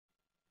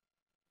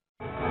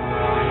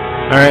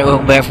Alright,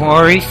 welcome back from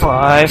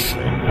RE5.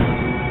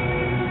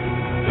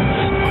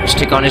 Let's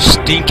take on this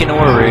stinking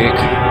Oryx.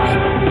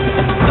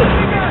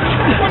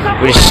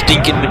 With a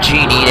stinking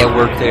Magini that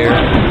worked there.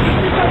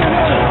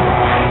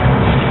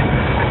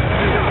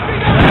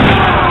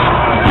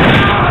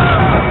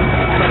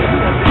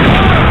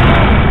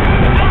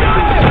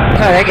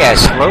 God, that guy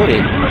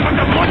exploded.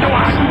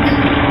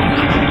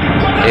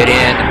 Dead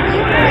end.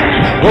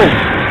 Whoa!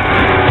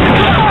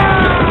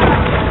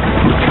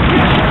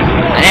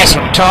 And that's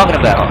what I'm talking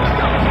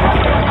about.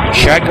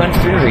 Shotgun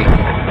Fury.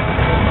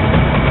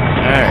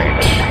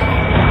 Alright.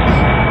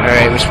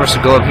 Alright, we're supposed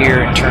to go up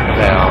here and turn the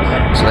valve.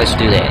 So let's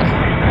do that.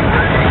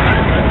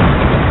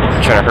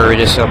 Try to hurry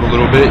this up a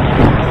little bit.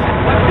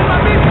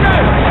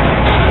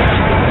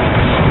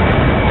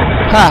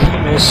 Ha! He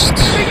missed.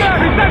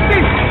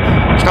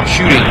 Stop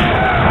shooting.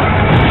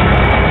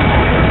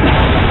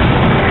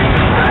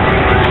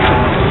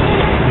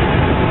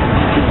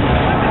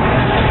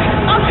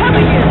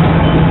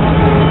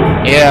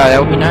 Yeah, that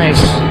would be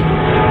nice.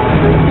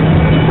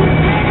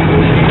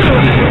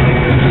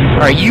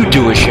 Alright, you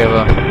do it,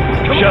 Sheva.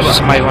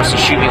 Somebody wants to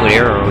shoot me with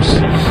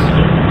arrows.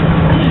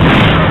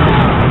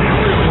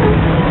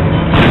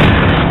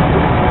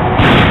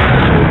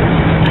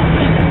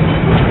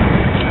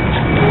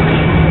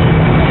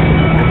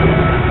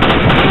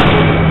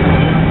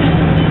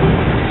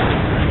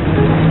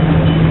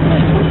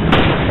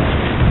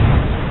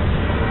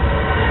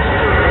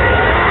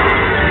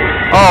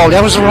 Oh,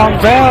 that was the wrong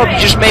valve. You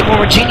just made more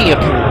Magini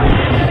appear.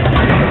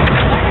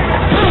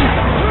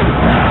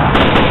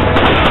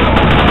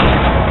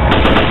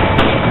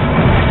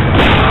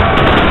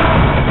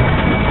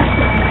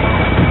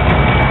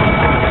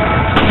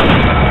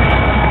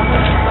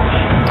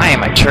 I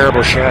am a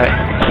terrible shot.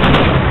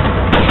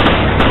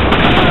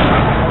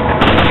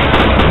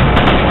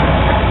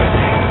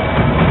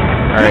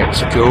 Alright,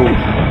 let's go.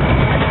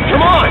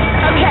 Come on!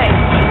 Okay.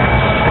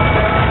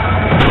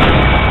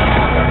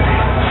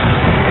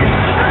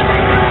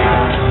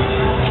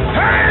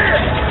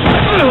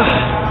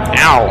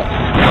 Ow!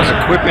 I was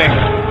equipping.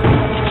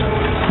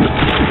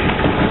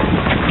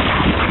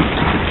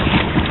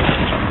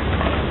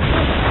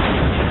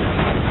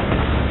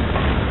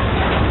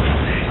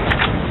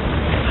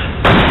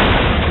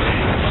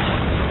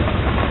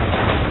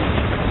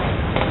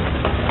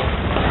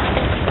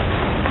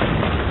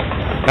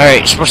 Alright,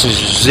 you're supposed to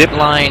zip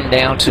line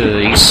down to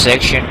each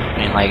section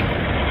and like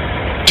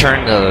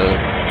turn the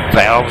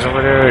valves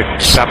over there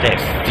and stop that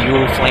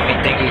fuel flaming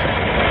thingy.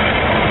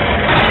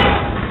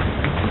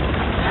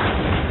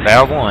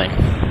 Valve 1.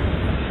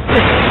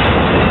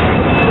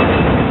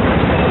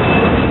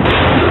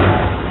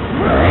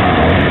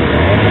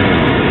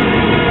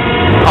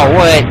 Oh,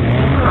 what?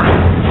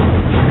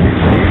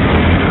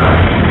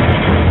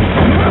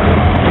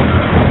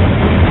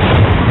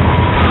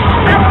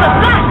 That's the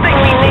last thing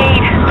we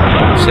need.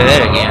 Say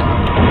that again.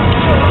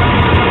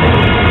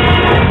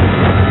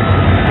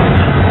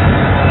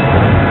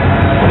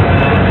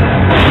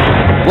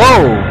 Whoa!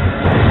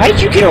 How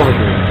did you get over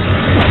here?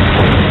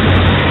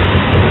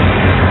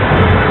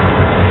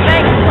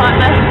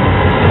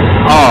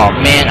 Oh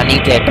man, I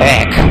need that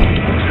back.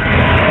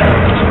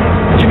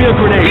 Give me a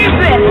grenade. Use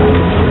this.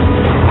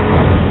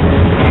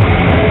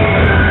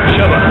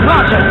 Sheva.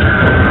 Roger.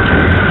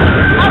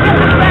 I'll get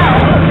the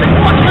valve. Just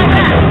watch my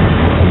back.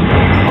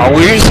 Oh,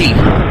 where is he?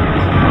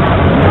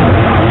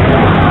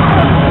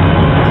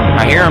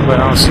 I hear him, but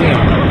I don't see him.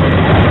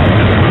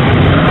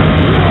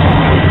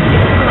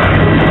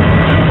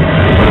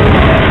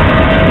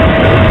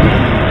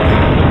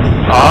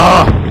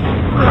 Oh!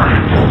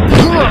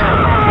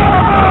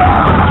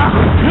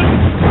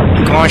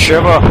 Come on,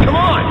 Sheva. Come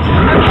on.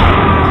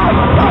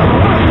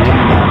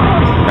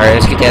 Alright,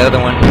 let's get that other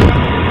one.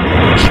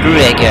 Screw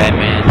that guy,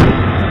 man.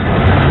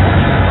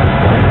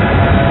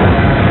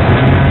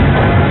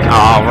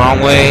 Oh, wrong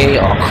way.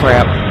 Oh,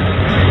 crap.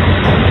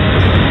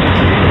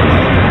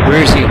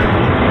 Where is he?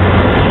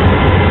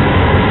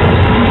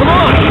 Come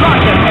on,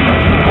 rocket.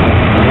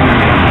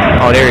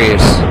 Oh, there he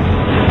is.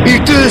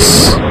 Eat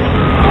this!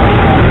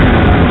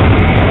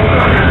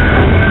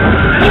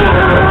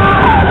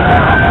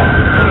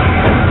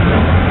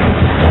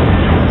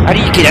 How do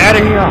you get out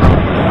of here?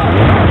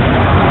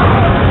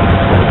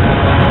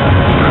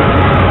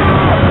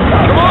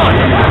 Come on.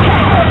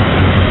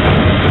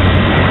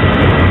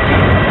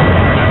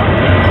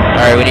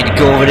 Alright, we need to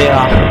go over there.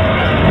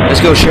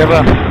 Let's go,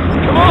 Sheva.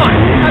 Come on.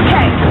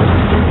 Okay.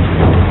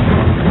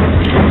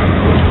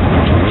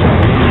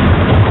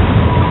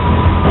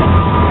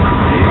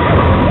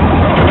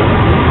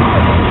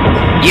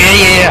 Yeah,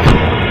 yeah.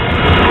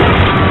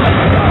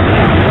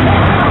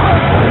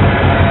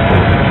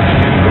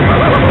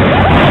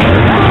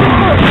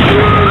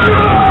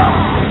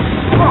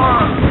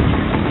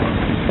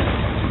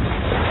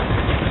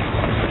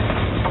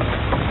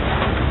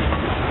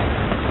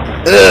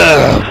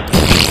 Ugh.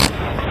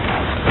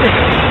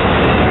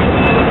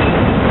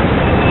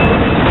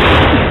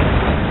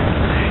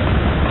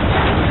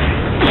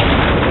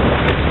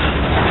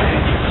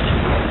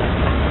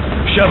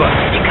 Sheva.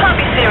 You can't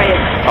be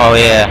serious. Oh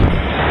yeah.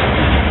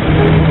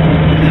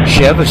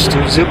 Sheva's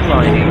still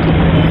ziplining.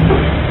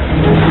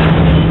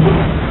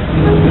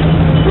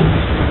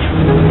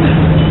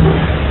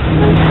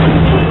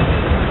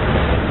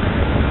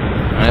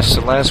 That's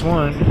the last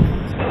one.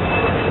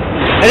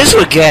 Now this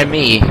look at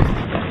me.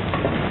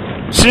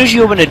 As soon as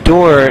you open the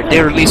door,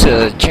 they release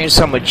a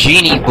Chainsaw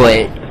Genie,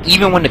 but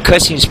even when the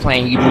cutscene's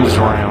playing, he moves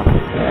around.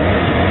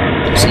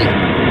 See?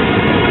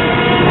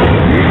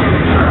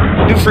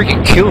 You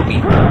freaking killed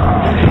me.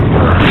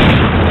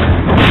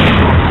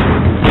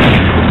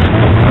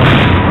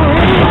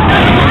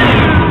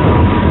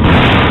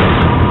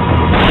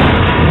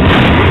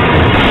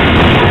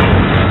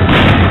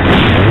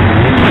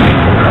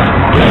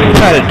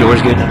 The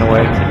door's getting in the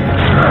way.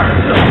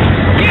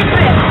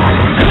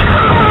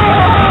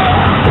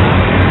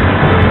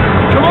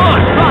 Come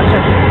on,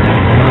 Roger.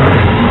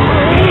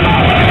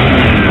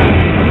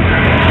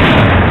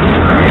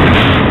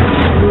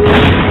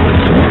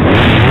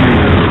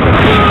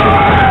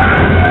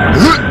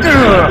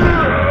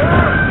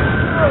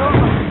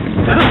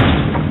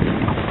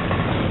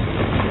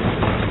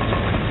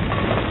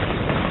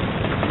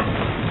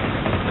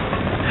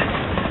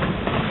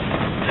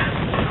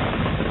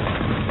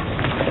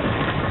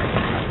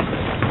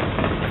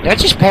 Did I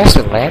just pass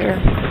the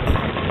ladder?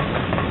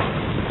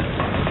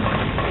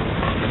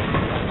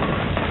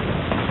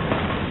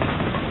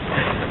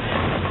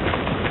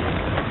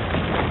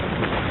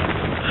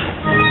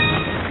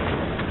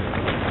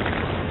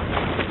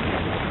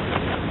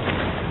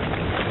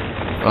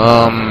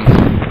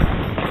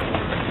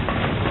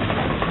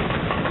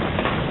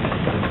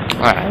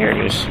 Alright, here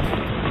it is.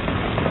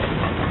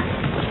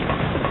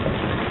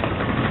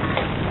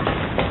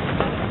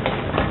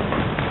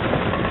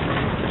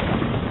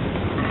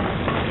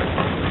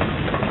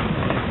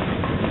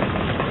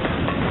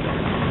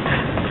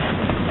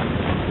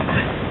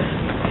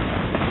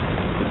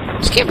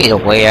 This can't be the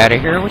way out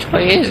of here. Which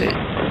way is it?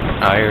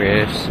 Oh, here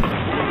it is.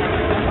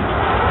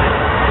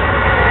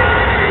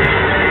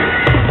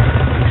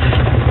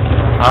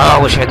 Oh, I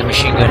wish I had the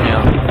machine gun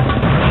now.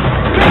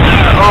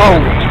 Oh!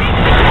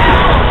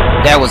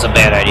 That was a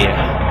bad idea.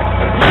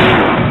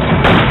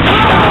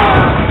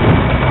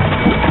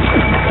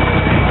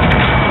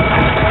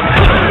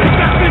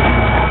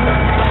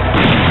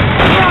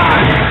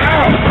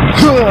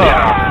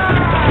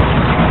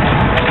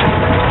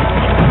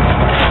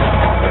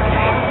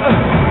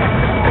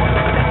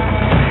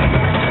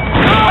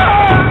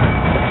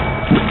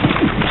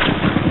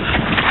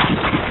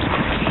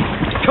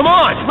 Come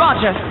on,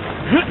 Roger.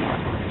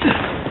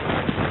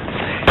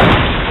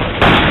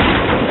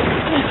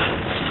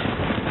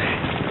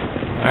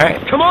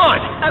 Alright. Come on.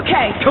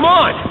 Okay. Come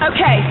on.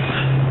 Okay.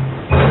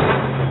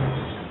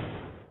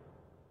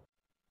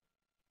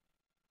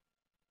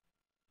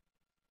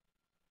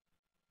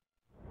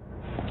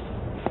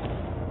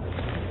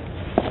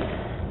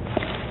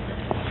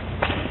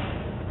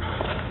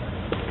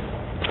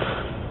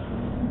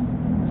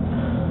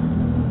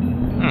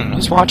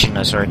 He's watching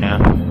us right now.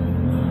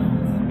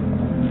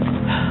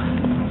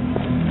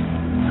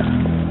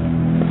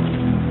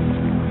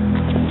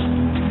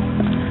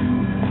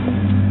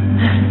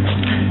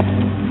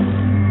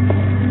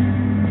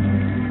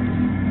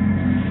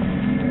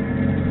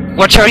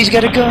 Watch out, he's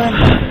got a gun!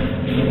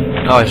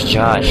 Oh, it's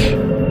Josh.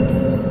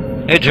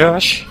 Hey,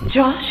 Josh.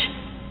 Josh?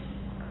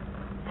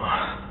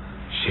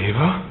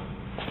 Sheva?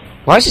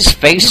 Why is his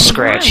face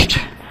scratched?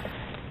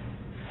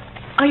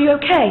 Are you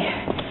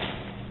okay?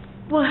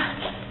 Well,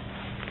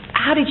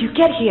 how did you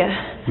get here?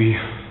 We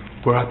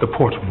were at the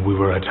port when we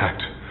were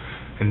attacked.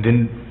 And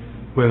then,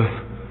 well,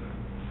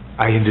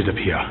 I ended up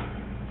here.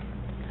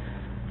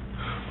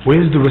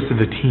 Where's the rest of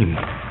the team?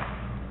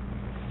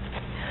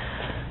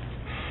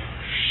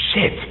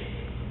 Shit!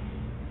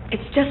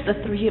 It's just the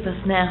three of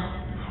us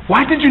now.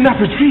 Why did you not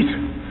retreat?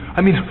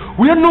 I mean,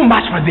 we are no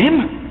match for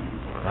them!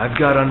 I've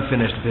got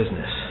unfinished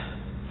business.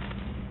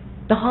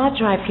 The hard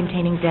drive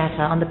containing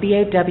data on the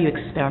BOW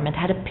experiment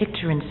had a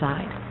picture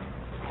inside.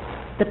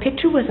 The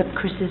picture was of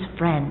Chris's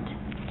friend.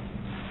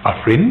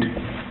 A friend?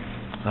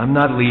 I'm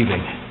not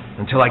leaving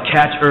until I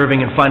catch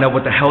Irving and find out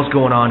what the hell's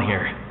going on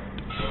here.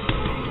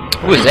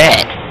 Who is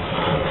that?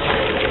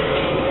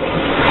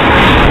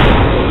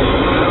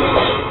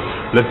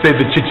 Let's save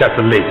the chit-chat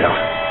for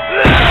later.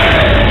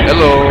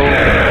 Hello.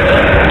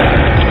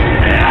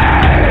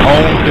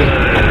 Owned.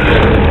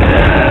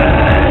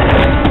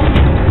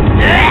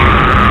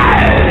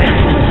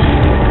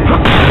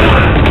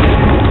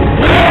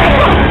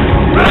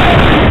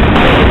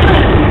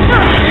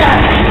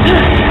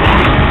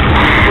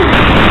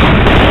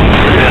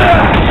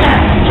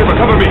 Sheva,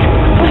 cover me!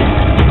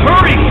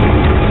 Hurry!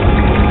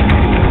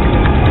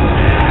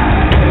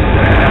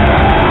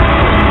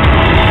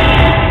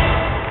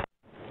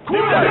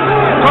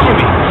 Cover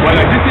me while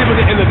I disable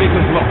the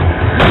elevator's lock.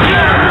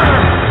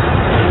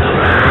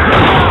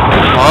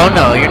 Oh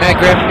no, you're not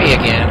grabbing me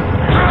again.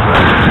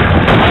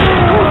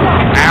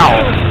 Ow.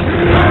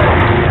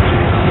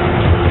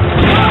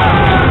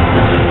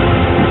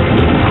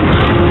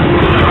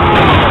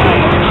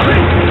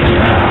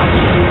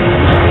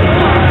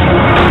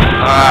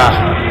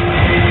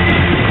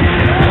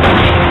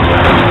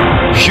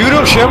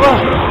 Shiva?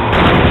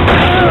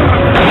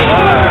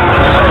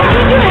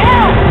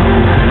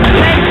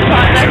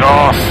 Get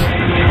off.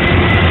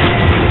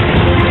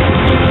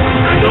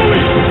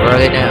 Where are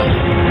they now?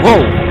 Whoa!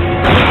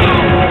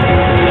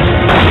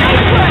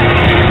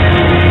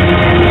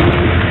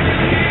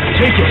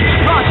 Take it.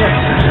 Roger.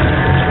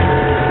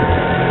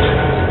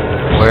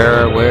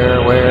 Where?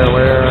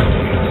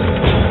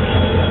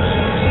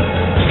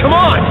 Come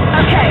on!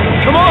 Okay.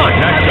 Come on!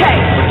 That's Okay.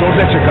 But don't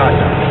let your guard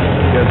down.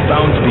 There's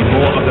bound to be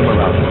more of them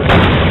around.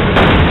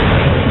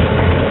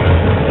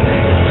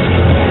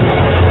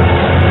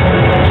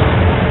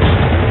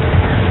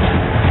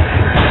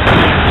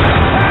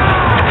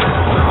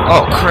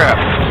 Oh crap!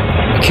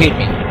 You kidding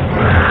me?